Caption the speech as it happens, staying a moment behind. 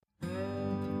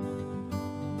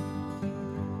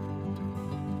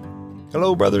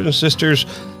Hello, brothers and sisters.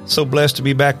 So blessed to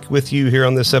be back with you here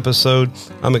on this episode.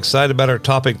 I'm excited about our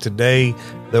topic today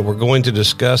that we're going to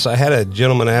discuss. I had a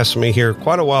gentleman ask me here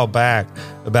quite a while back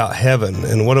about heaven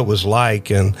and what it was like,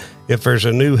 and if there's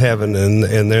a new heaven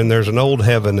and then there's an old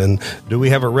heaven, and do we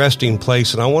have a resting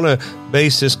place? And I want to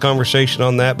base this conversation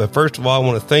on that. But first of all, I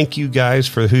want to thank you guys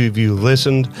for who of you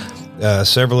listened.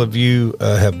 Several of you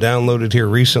have downloaded here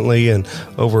recently, and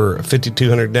over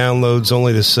 5,200 downloads,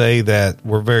 only to say that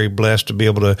we're very blessed to be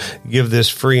able to give this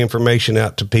free information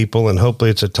out to people, and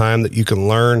hopefully it's a time that you can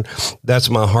learn.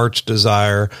 That's my heart's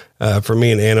desire for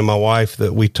me and Anna, my wife,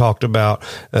 that we talked about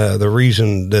the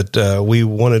reason that we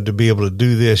wanted to be able to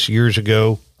do this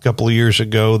a couple of years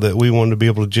ago, that we wanted to be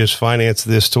able to just finance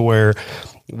this to where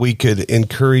we could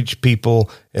encourage people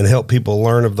and help people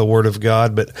learn of the Word of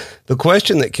God. But the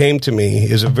question that came to me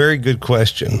is a very good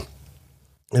question.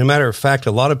 And a matter of fact,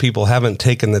 a lot of people haven't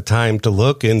taken the time to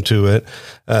look into it,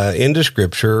 into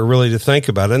Scripture, or really to think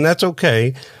about it. And that's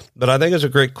okay. But I think it's a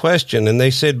great question. And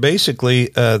they said, basically,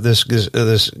 this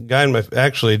guy,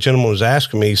 actually a gentleman was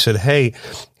asking me, he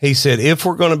said, if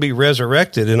we're going to be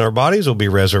resurrected and our bodies will be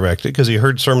resurrected, because he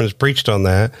heard sermons preached on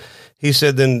that, he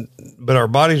said, but our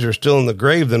bodies are still in the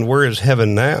grave, then where is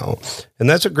heaven now? And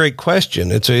that's a great question.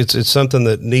 It's something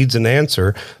that needs an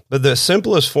answer. But the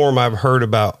simplest form I've heard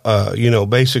about,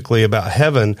 basically about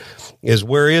heaven is,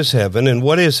 where is heaven and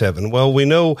what is heaven? Well, we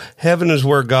know heaven is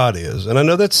where God is. And I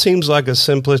know that seems like a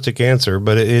simplistic answer,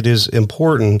 but it is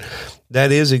important.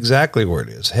 That is exactly where it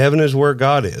is. Heaven is where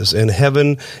God is, and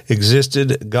heaven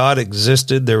existed. God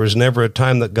existed. There was never a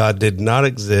time that God did not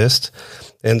exist.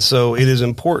 And so it is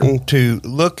important to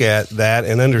look at that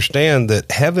and understand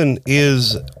that heaven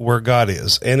is where God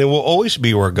is, and it will always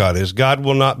be where God is. God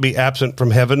will not be absent from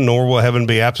heaven, nor will heaven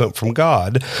be absent from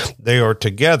God. They are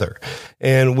together.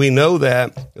 And we know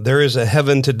that there is a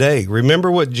heaven today.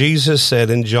 Remember what Jesus said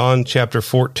in John chapter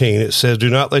 14. It says, "Do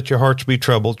not let your hearts be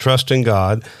troubled. Trust in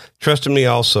God. Trust in me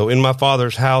also. In my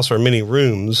Father's house are many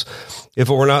rooms. If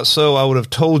it were not so, I would have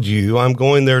told you. I'm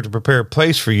going there to prepare a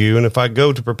place for you. And if I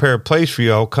go to prepare a place for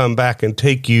you, I'll come back and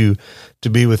take you to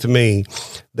be with me,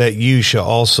 that you shall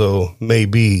also may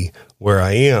be where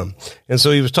I am." And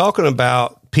so he was talking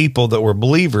about people that were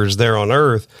believers there on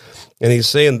earth. And he's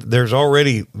saying there's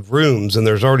already rooms and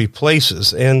there's already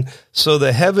places. And so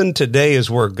the heaven today is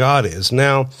where God is.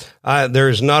 Now, there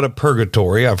is not a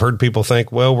purgatory. I've heard people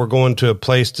think, well, we're going to a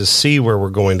place to see where we're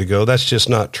going to go. That's just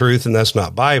not truth, and that's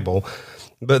not Bible.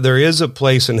 But there is a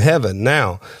place in heaven.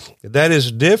 Now, that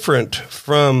is different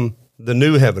from the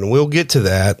new heaven. We'll get to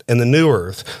that, and the new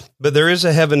earth. But there is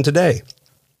a heaven today.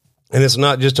 And it's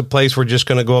not just a place we're just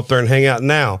going to go up there and hang out.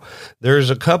 Now, there's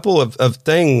a couple of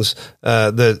things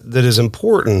that is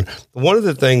important. One of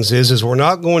the things is we're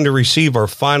not going to receive our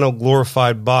final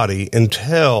glorified body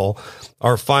until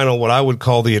our final, what I would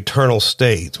call the eternal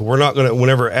state. We're not going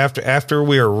to, after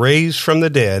we are raised from the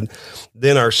dead,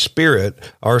 then our spirit,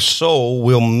 our soul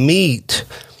will meet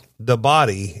the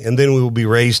body, and then we will be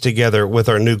raised together with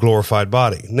our new glorified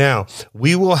body. Now,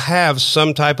 we will have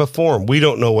some type of form. We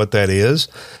don't know what that is,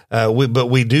 but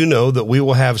we do know that we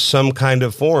will have some kind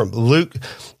of form. Luke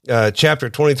chapter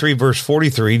 23, verse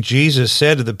 43, Jesus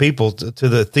said to the people, to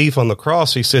the thief on the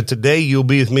cross, he said, "Today you'll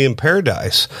be with me in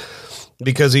paradise,"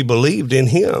 because he believed in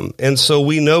him. And so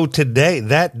we know today,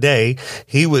 that day,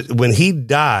 when he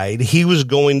died, he was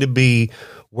going to be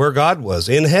where God was,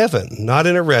 in heaven, not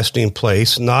in a resting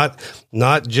place, not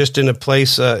just in a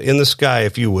place in the sky,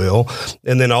 if you will.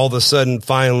 And then all of a sudden,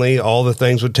 finally, all the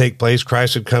things would take place.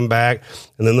 Christ would come back,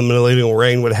 and then the millennial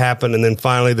reign would happen, and then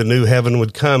finally the new heaven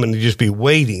would come, and you'd just be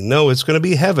waiting. No, it's going to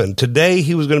be heaven. Today,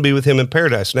 he was going to be with him in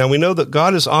paradise. Now, we know that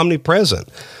God is omnipresent.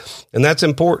 And that's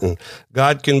important.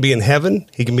 God can be in heaven.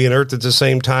 He can be on earth at the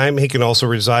same time. He can also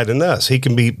reside in us. He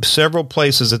can be several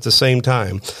places at the same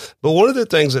time. But one of the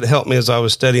things that helped me as I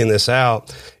was studying this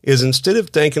out is, instead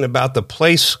of thinking about the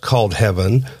place called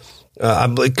heaven,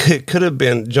 it could have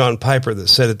been John Piper that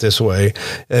said it this way.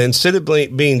 Instead of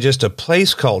being just a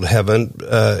place called heaven,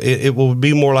 it will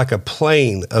be more like a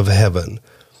plane of heaven.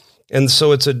 And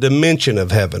so it's a dimension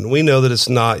of heaven. We know that it's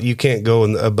not, you can't go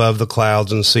above the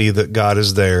clouds and see that God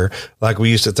is there like we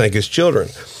used to think as children.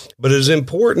 But it is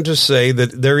important to say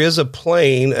that there is a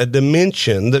plane, a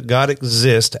dimension that God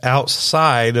exists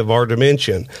outside of our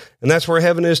dimension. And that's where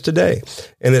heaven is today.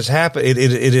 And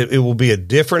it will be a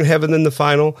different heaven than the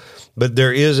final, but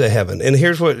there is a heaven. And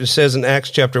here's what it says in Acts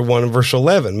chapter 1 and verse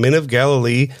 11. "Men of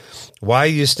Galilee, why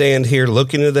you stand here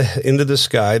looking into the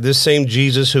sky? This same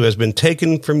Jesus who has been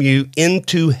taken from you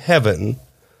into heaven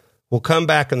will come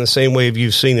back in the same way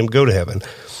you've seen him go to heaven."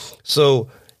 So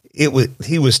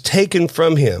he was taken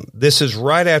from him. This is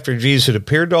right after Jesus had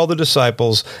appeared to all the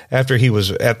disciples, after he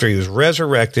was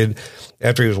resurrected,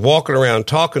 after he was walking around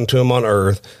talking to them on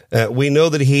earth. We know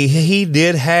that he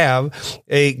did have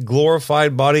a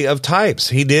glorified body of types.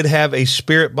 He did have a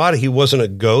spirit body. He wasn't a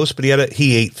ghost, but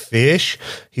he ate fish.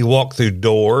 He walked through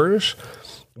doors.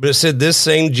 But it said, this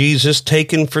same Jesus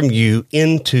taken from you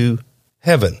into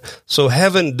heaven. So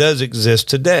heaven does exist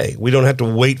today. We don't have to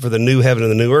wait for the new heaven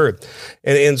and the new earth.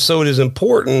 And so it is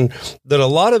important that a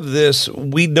lot of this,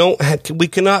 we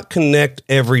cannot connect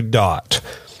every dot.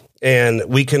 And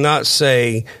we cannot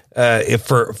say if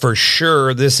for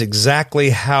sure this is exactly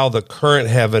how the current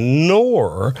heaven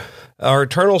nor our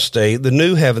eternal state, the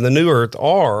new heaven, the new earth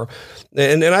are.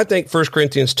 And I think 1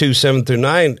 Corinthians 2,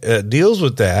 7-9 deals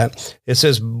with that. It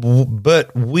says,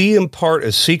 but we impart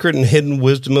a secret and hidden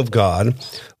wisdom of God,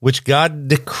 which God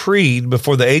decreed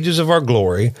before the ages of our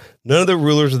glory. None of the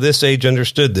rulers of this age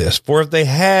understood this. For if they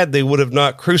had, they would have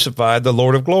not crucified the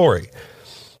Lord of glory.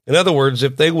 In other words,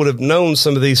 if they would have known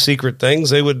some of these secret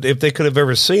things, if they could have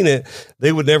ever seen it,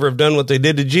 they would never have done what they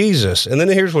did to Jesus. And then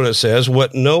here's what it says,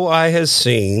 what no eye has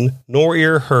seen, nor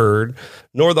ear heard,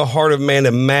 nor the heart of man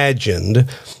imagined,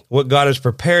 what God has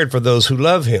prepared for those who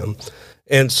love him.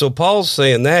 And so Paul's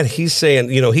saying that. He's saying,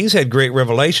 he's had great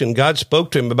revelation. God spoke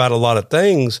to him about a lot of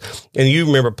things. And you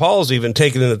remember Paul's even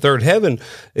taken in the third heaven,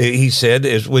 he said,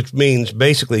 which means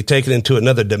basically taken into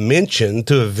another dimension,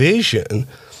 to a vision.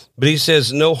 But he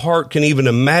says no heart can even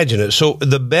imagine it. So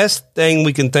the best thing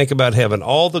we can think about heaven,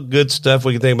 all the good stuff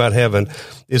we can think about heaven,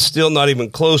 is still not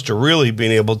even close to really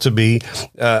being able to be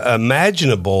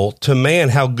imaginable to man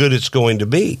how good it's going to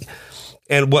be.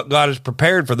 And what God has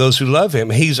prepared for those who love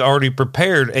him, he's already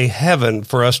prepared a heaven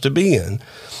for us to be in.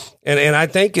 And I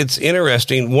think it's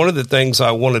interesting. One of the things I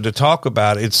wanted to talk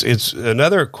about, it's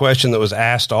another question that was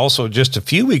asked also just a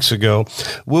few weeks ago.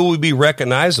 Will we be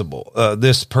recognizable?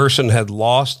 This person had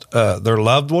lost their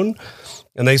loved one,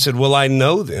 and they said, will I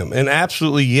know them? And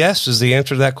absolutely yes is the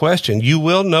answer to that question. You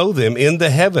will know them in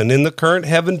the current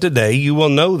heaven today. You will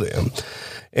know them.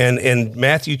 And in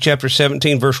Matthew chapter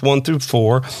 17, verse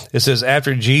 1-4, it says,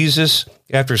 after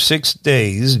 6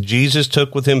 days, Jesus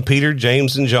took with him Peter,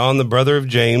 James, and John, the brother of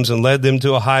James, and led them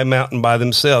to a high mountain by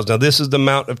themselves. Now, this is the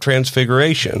Mount of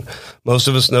Transfiguration. Most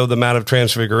of us know the Mount of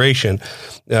Transfiguration.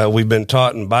 We've been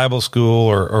taught in Bible school,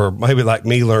 or maybe like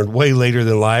me, learned way later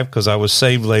than life because I was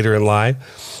saved later in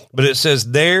life. But it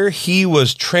says, there he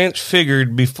was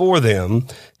transfigured before them.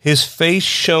 His face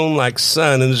shone like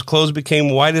sun, and his clothes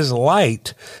became white as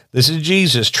light. This is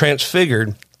Jesus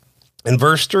transfigured. And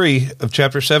verse 3 of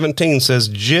chapter 17 says,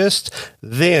 just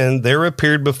then there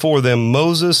appeared before them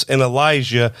Moses and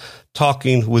Elijah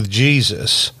talking with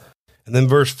Jesus. And then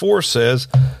verse 4 says,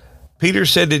 Peter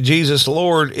said to Jesus,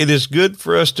 Lord, it is good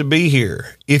for us to be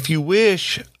here. If you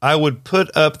wish, I would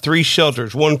put up 3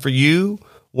 shelters, one for you,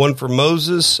 one for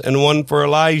Moses, and one for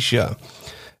Elijah.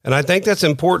 And I think that's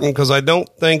important because I don't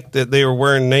think that they were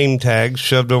wearing name tags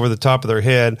shoved over the top of their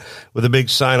head with a big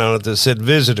sign on it that said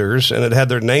visitors, and it had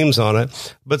their names on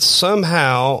it. But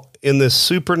somehow in this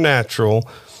supernatural,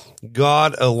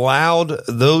 God allowed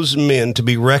those men to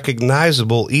be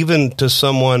recognizable even to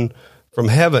someone from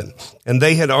heaven, and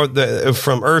they had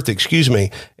from earth,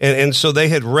 and so they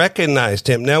had recognized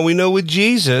him. Now we know with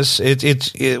Jesus,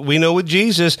 we know with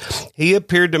Jesus, he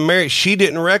appeared to Mary. She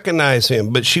didn't recognize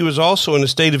him, but she was also in a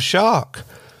state of shock.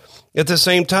 At the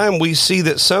same time, we see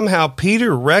that somehow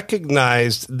Peter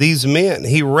recognized these men.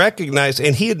 He recognized,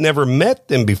 and he had never met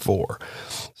them before.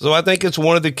 So I think it's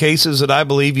one of the cases that I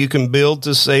believe you can build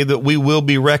to say that we will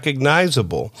be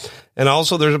recognizable. And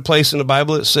also there's a place in the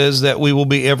Bible that says that we will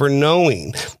be ever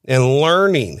knowing and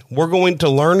learning. We're going to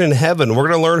learn in heaven. We're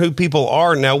going to learn who people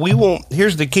are. Now we won't,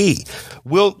 here's the key.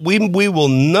 We will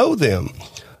know them,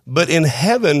 but in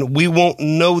heaven, we won't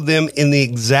know them in the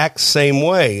exact same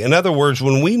way. In other words,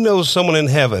 when we know someone in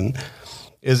heaven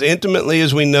as intimately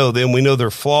as we know them, we know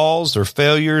their flaws, their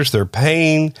failures, their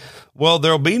pain. Well,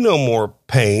 there'll be no more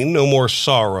pain, no more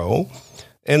sorrow.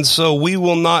 And so we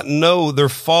will not know their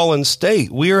fallen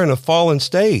state. We are in a fallen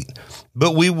state,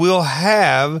 but we will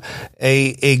have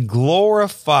a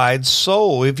glorified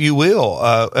soul, if you will.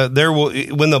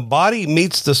 When the body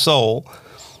meets the soul,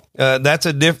 that's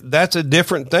a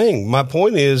different thing. My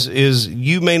point is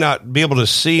you may not be able to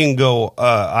see and go,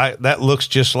 that looks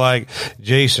just like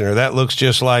Jason, or that looks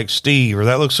just like Steve, or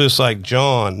that looks just like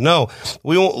John. No,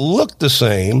 we won't look the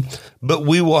same, but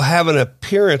we will have an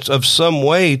appearance of some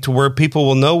way to where people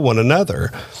will know one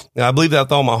another. Now, I believe that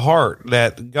with all my heart,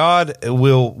 that God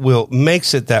will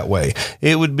makes it that way.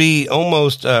 It would be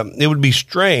almost, it would be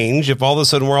strange if all of a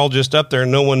sudden we're all just up there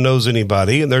and no one knows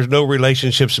anybody and there's no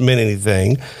relationships meant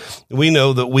anything. We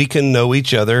know that we can know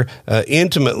each other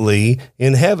intimately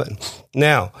in heaven.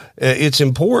 Now, it's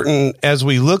important as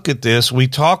we look at this, we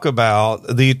talk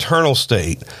about the eternal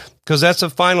state, because that's a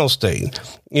final state,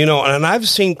 and I've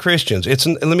seen Christians.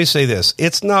 Let me say this.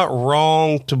 It's not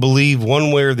wrong to believe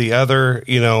one way or the other.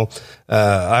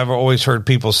 I've always heard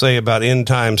people say about end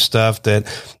time stuff that,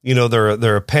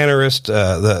 they're a panarist,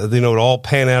 it'll all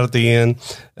pan out at the end,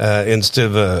 instead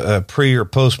of a pre or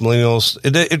post millennials.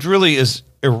 It really is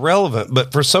irrelevant.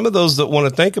 But for some of those that want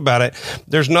to think about it,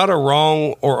 there's not a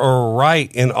wrong or a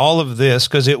right in all of this,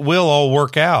 because it will all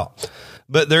work out.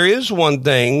 But there is one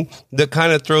thing that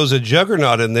kind of throws a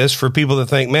juggernaut in this for people that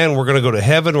think, man, we're going to go to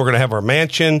heaven. We're going to have our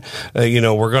mansion.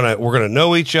 We're going to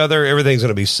know each other. Everything's going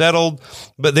to be settled.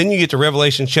 But then you get to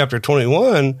Revelation chapter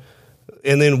 21,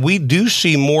 and then we do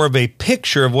see more of a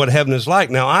picture of what heaven is like.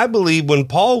 Now, I believe when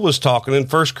Paul was talking in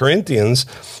 1 Corinthians,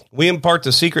 we impart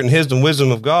the secret and hidden wisdom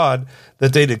of God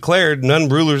that they declared, none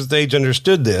rulers of the age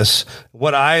understood this.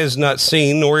 What eye has not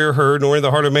seen, nor ear heard, nor in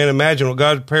the heart of man imagined, what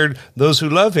God prepared those who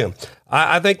love him.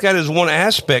 I think that is one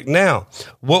aspect. Now,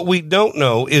 what we don't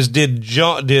know is did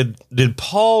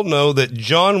Paul know that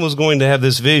John was going to have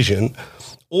this vision?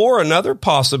 Or another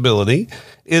possibility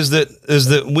is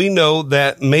that we know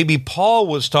that maybe Paul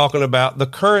was talking about the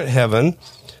current heaven,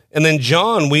 and then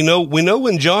John, we know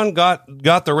when John got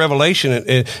the revelation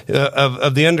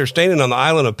of the understanding on the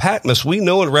island of Patmos, we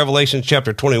know in Revelation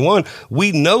chapter 21,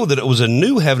 we know that it was a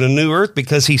new heaven, a new earth,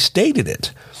 because he stated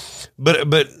it.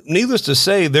 But needless to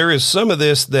say, there is some of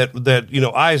this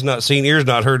that eyes not seen, ears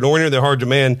not heard, nor enter the heart of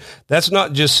man. That's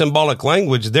not just symbolic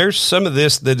language. There's some of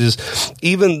this that is,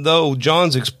 even though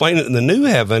John's explaining it in the new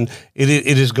heaven, it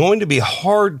is going to be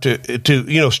hard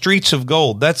to streets of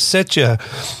gold. That's such a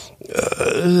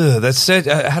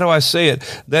how do I say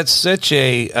it? That's such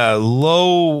a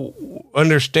low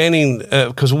understanding,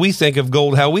 because we think of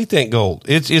gold how we think gold.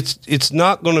 It's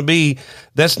not going to be.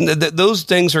 Those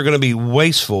things are going to be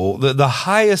wasteful. The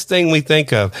highest thing we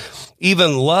think of,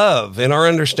 even love in our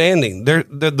understanding,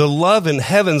 the love in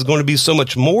heaven is going to be so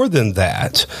much more than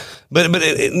that. But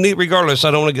regardless,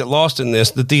 I don't want to get lost in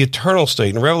this, that the eternal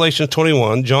state. In Revelation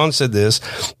 21, John said this,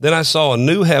 then I saw a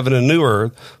new heaven and a new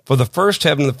earth, for the first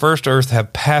heaven and the first earth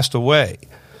have passed away.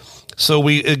 So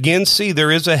we again see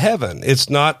there is a heaven. It's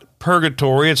not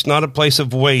purgatory. It's not a place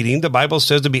of waiting. The Bible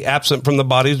says to be absent from the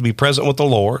body is to be present with the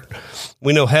Lord.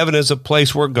 We know heaven is a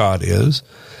place where God is.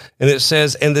 And it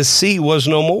says, and the sea was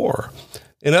no more.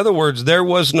 In other words, there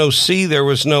was no sea, it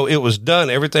was done.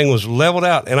 Everything was leveled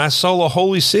out. And I saw a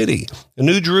holy city, a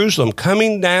new Jerusalem,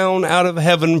 coming down out of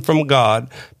heaven from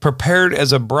God, prepared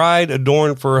as a bride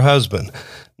adorned for her husband.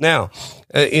 Now,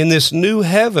 in this new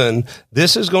heaven,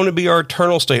 this is going to be our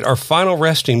eternal state, our final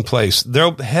resting place.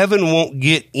 Heaven won't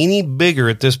get any bigger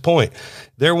at this point.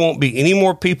 There won't be any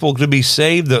more people to be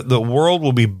saved. The world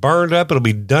will be burned up. It'll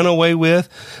be done away with.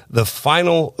 The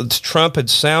final trump had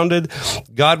sounded.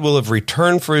 God will have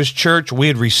returned for his church. We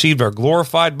had received our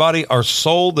glorified body. Our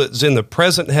soul that's in the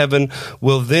present heaven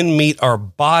will then meet our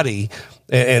body.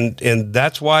 And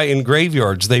that's why in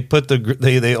graveyards they put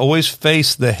they always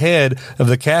face the head of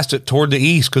the casket toward the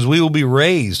east, because we will be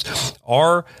raised.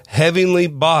 Our heavenly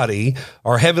body,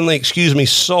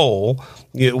 soul,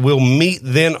 will meet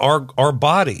then our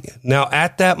body. Now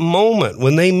at that moment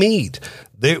when they meet,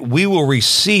 we will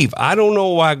receive. I don't know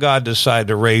why God decided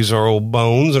to raise our old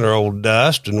bones and our old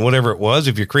dust and whatever it was.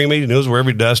 If you're cremated, he knows where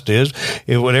every dust is,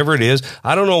 whatever it is.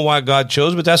 I don't know why God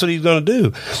chose, but that's what he's going to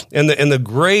do. And the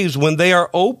graves, when they are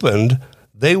opened,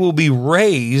 they will be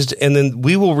raised, and then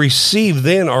we will receive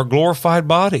then our glorified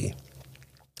body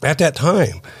at that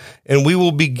time. And we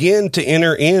will begin to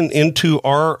enter into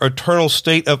our eternal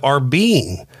state of our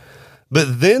being.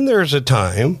 But then there's a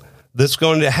time that's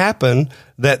going to happen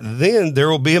that then there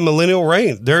will be a millennial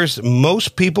reign.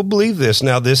 Most people believe this.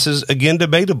 Now, this is, again,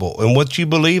 debatable. And what you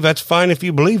believe, that's fine if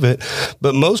you believe it.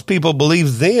 But most people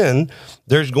believe then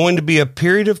there's going to be a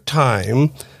period of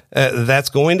time that's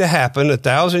going to happen,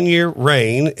 1,000-year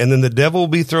reign, and then the devil will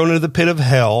be thrown into the pit of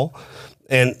hell.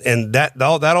 And that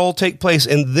all take place.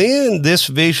 And then this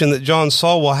vision that John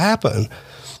saw will happen.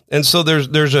 And so here's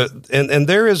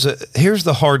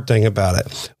the hard thing about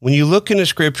it. When you look into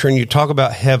scripture and you talk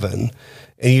about heaven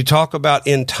and you talk about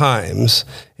end times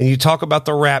and you talk about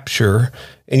the rapture,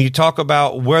 and you talk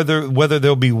about whether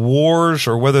there'll be wars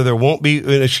or whether there won't be,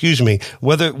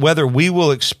 whether we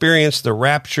will experience the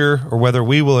rapture or whether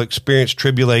we will experience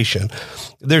tribulation.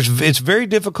 It's very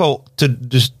difficult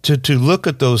to look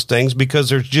at those things because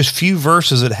there's just few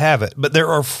verses that have it. But there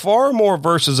are far more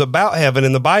verses about heaven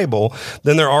in the Bible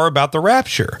than there are about the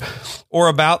rapture or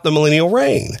about the millennial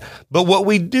reign. But what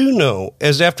we do know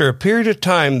is after a period of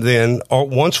time, then, or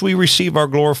once we receive our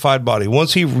glorified body,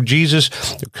 once Jesus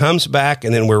comes back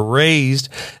and then we're raised,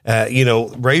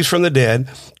 raised from the dead,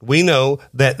 we know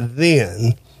that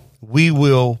then we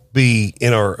will be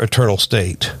in our eternal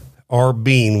state. Our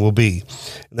being will be.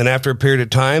 And then after a period of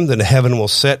time, then heaven will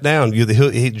set down.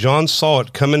 John saw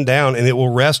it coming down, and it will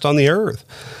rest on the earth.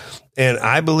 And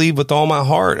I believe with all my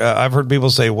heart, I've heard people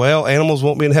say, well, animals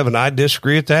won't be in heaven. I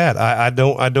disagree with that. I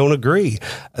don't agree.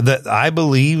 That I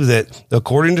believe that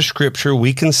according to Scripture,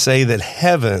 we can say that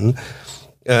heaven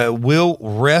will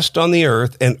rest on the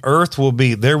earth, and earth we will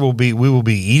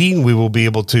be eating. We will be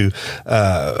able to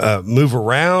move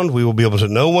around. We will be able to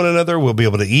know one another. We'll be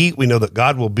able to eat. We know that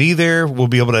God will be there. We'll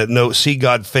be able to see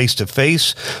God face to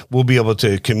face. We'll be able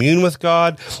to commune with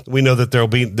God. We know that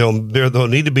there'll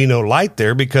need to be no light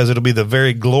there because it'll be the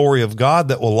very glory of God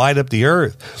that will light up the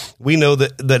earth. We know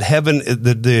that heaven,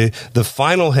 the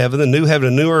final heaven, the new heaven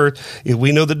and new earth,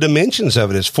 we know the dimensions of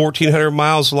it. It's 1,400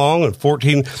 miles long and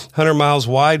 1,400 miles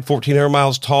wide, 1,400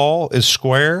 miles tall, is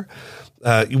square.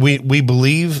 We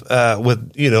believe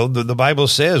the Bible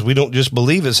says, we don't just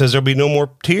believe, it says there'll be no more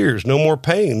tears, no more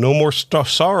pain, no more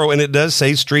sorrow, and it does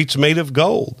say streets made of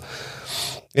gold.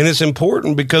 And it's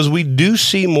important because we do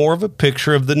see more of a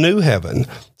picture of the new heaven.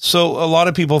 So a lot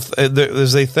of people,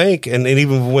 as they think, and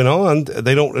even went on,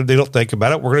 they don't think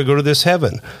about it. We're going to go to this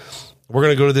heaven. We're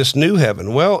going to go to this new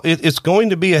heaven. Well, it's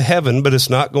going to be a heaven, but it's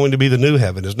not going to be the new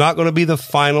heaven. It's not going to be the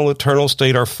final eternal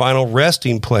state, our final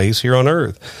resting place here on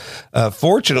earth.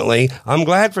 Fortunately, I'm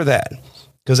glad for that,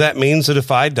 because that means that if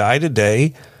I die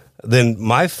today, then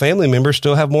my family members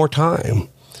still have more time.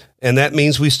 And that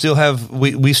means we still have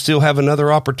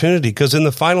another opportunity, because in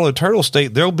the final eternal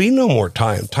state, there'll be no more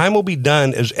time. Time will be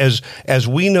done as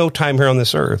we know time here on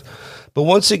this earth. But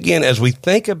once again, as we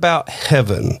think about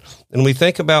heaven and we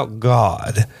think about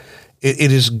God,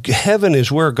 heaven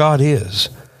is where God is.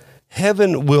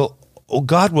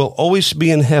 God will always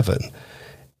be in heaven,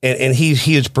 and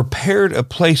He has prepared a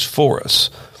place for us.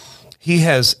 He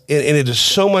has, and it is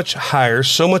so much higher,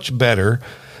 so much better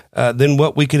than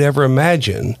what we could ever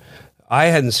imagine. I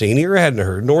hadn't seen, ear hadn't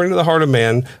heard, nor into the heart of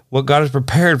man what God has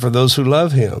prepared for those who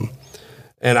love Him.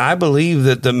 And I believe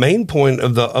that the main point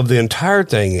of the entire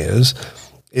thing is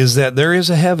that there is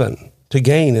a heaven to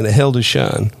gain and a hell to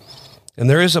shun. And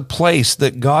there is a place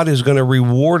that God is going to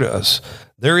reward us.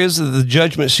 There is the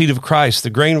judgment seat of Christ, the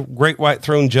great white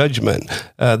throne judgment.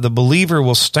 The believer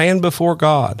will stand before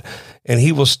God, and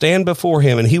he will stand before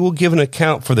Him, and he will give an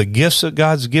account for the gifts that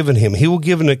God's given him. He will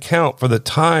give an account for the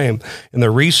time and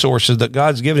the resources that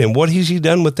God's given him. What has He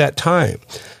done with that time?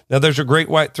 Now, there's a great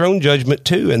white throne judgment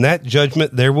too. And that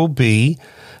judgment, there will be,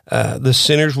 the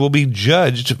sinners will be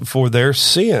judged for their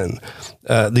sin.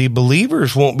 The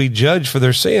believers won't be judged for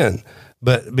their sin,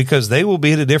 but because they will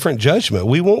be at a different judgment.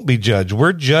 We won't be judged.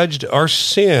 We're judged. Our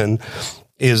sin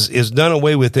is done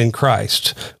away with in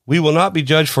Christ. We will not be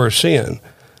judged for our sin.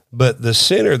 But the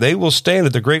sinner, they will stand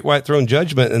at the great white throne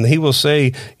judgment, and He will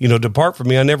say, depart from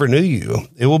me, I never knew you.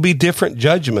 It will be different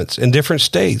judgments in different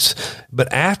states.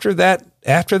 But after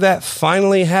that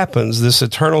finally happens, this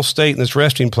eternal state and this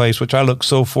resting place, which I look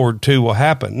so forward to, will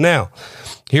happen. Now,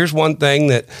 here's one thing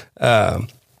that,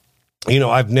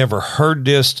 I've never heard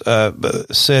this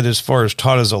said as far as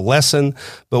taught as a lesson,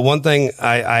 but one thing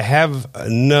I have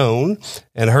known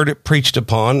and heard it preached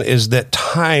upon is that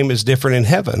time is different in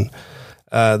heaven.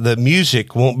 The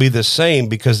music won't be the same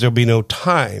because there'll be no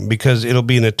time, because it'll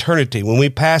be an eternity. When we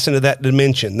pass into that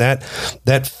dimension, that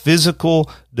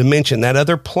physical dimension, that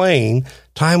other plane,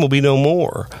 time will be no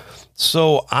more.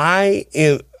 So I,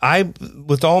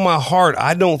 with all my heart,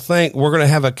 I don't think we're going to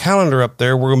have a calendar up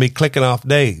there. We're going to be clicking off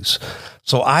days.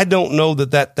 So I don't know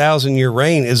that 1,000-year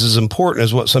reign is as important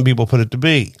as what some people put it to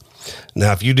be.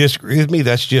 Now, if you disagree with me,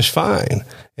 that's just fine,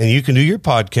 and you can do your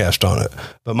podcast on it.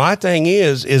 But my thing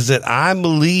is that I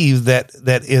believe that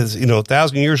is,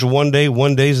 1,000 years of one day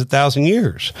is 1,000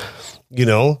 years.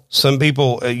 Some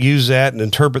people use that and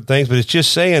interpret things, but it's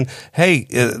just saying, hey,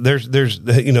 there's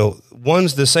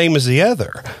one's the same as the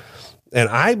other. And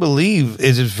I believe it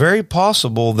is very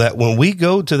possible that when we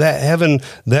go to that heaven,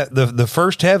 that the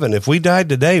first heaven, if we died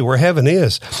today where heaven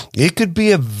is, it could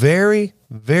be a very,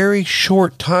 very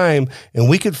short time, and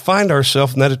we could find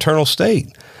ourselves in that eternal state.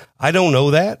 I don't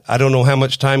know that. I don't know how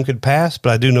much time could pass,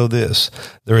 but I do know this.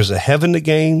 There is a heaven to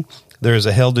gain. There is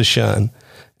a hell to shun.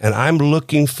 And I'm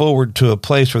looking forward to a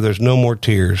place where there's no more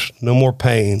tears, no more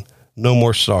pain, no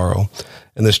more sorrow.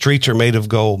 And the streets are made of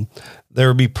gold. There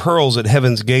will be pearls at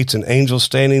heaven's gates and angels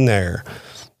standing there,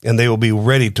 and they will be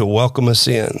ready to welcome us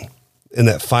in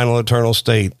that final eternal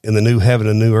state, in the new heaven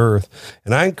and new earth.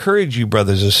 And I encourage you,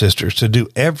 brothers and sisters, to do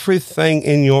everything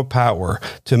in your power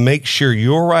to make sure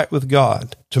you're right with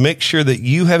God, to make sure that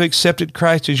you have accepted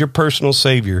Christ as your personal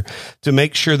Savior, to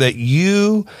make sure that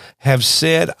you have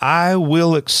said, I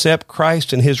will accept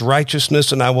Christ and his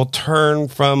righteousness, and I will turn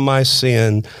from my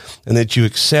sin, and that you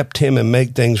accept him and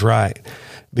make things right.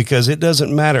 Because it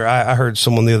doesn't matter. I heard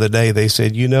someone the other day, they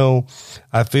said,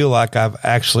 I feel like I've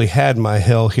actually had my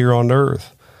hell here on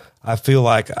earth. I feel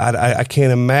like I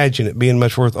can't imagine it being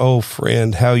much worth. Oh,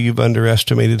 friend, how you've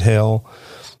underestimated hell.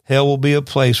 Hell will be a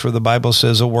place where the Bible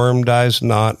says a worm dies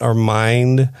not. Our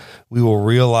mind, we will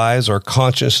realize, our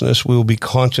consciousness, we will be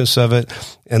conscious of it,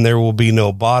 and there will be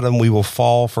no bottom. We will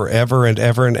fall forever and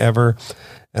ever and ever.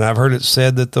 And I've heard it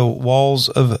said that the walls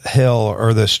of hell,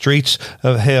 or the streets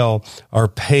of hell, are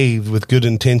paved with good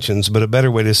intentions. But a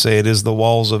better way to say it is the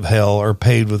walls of hell are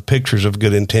paved with pictures of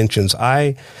good intentions.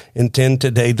 I intend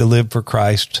today to live for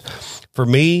Christ. For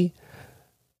me,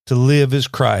 to live is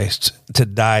Christ. To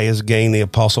die is gain, the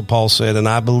Apostle Paul said. And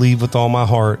I believe with all my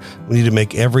heart we need to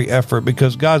make every effort,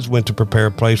 because God's went to prepare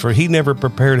a place where he never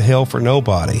prepared hell for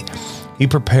nobody. He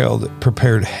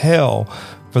prepared hell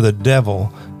for the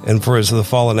devil and for the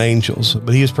fallen angels.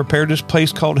 But he has prepared this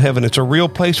place called heaven. It's a real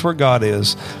place where God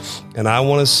is. And I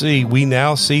want to see, we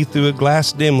now see through a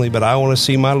glass dimly, but I want to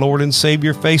see my Lord and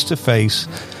Savior face to face.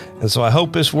 And so I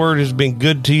hope this word has been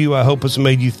good to you. I hope it's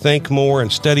made you think more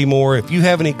and study more. If you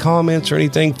have any comments or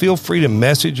anything, feel free to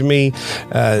message me.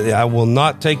 I will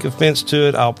not take offense to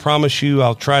it. I'll promise you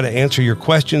I'll try to answer your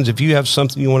questions. If you have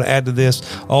something you want to add to this,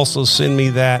 also send me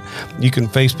that. You can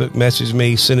Facebook message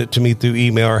me, send it to me through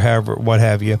email or however, what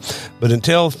have you. But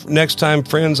until next time,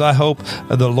 friends, I hope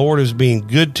the Lord is being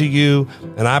good to you.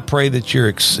 And I pray that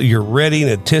you're ready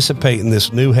and anticipating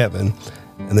this new heaven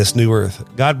and this new earth.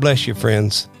 God bless you,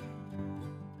 friends.